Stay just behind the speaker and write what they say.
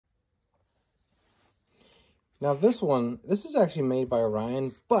Now this is actually made by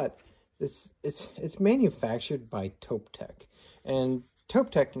Orion, but it's manufactured by Touptek. And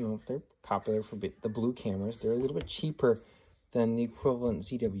Touptek, you know, they're popular for the blue cameras. They're a little bit cheaper than the equivalent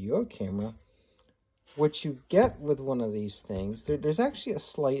ZWO camera. What you get with one of these things, there's actually a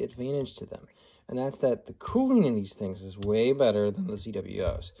slight advantage to them. And that's that the cooling in these things is way better than the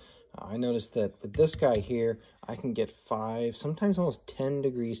ZWOs. I noticed that with this guy here, I can get 5, sometimes almost 10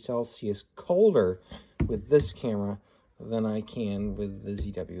 degrees Celsius colder with this camera than I can with the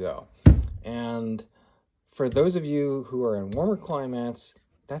ZWO. And for those of you who are in warmer climates,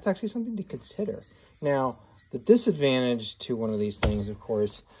 that's actually something to consider. Now, the disadvantage to one of these things, of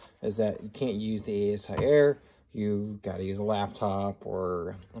course, is that you can't use the ASI Air. You've got to use a laptop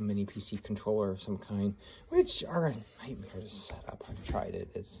or a mini PC controller of some kind, which are a nightmare to set up. I've tried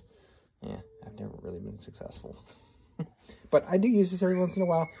it. Yeah, I've never really been successful. But I do use this every once in a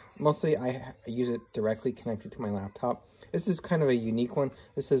while. Mostly I use it directly connected to my laptop. This is kind of a unique one.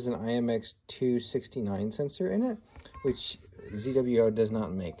 This is an IMX269 sensor in it, which ZWO does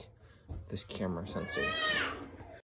not make this camera sensor.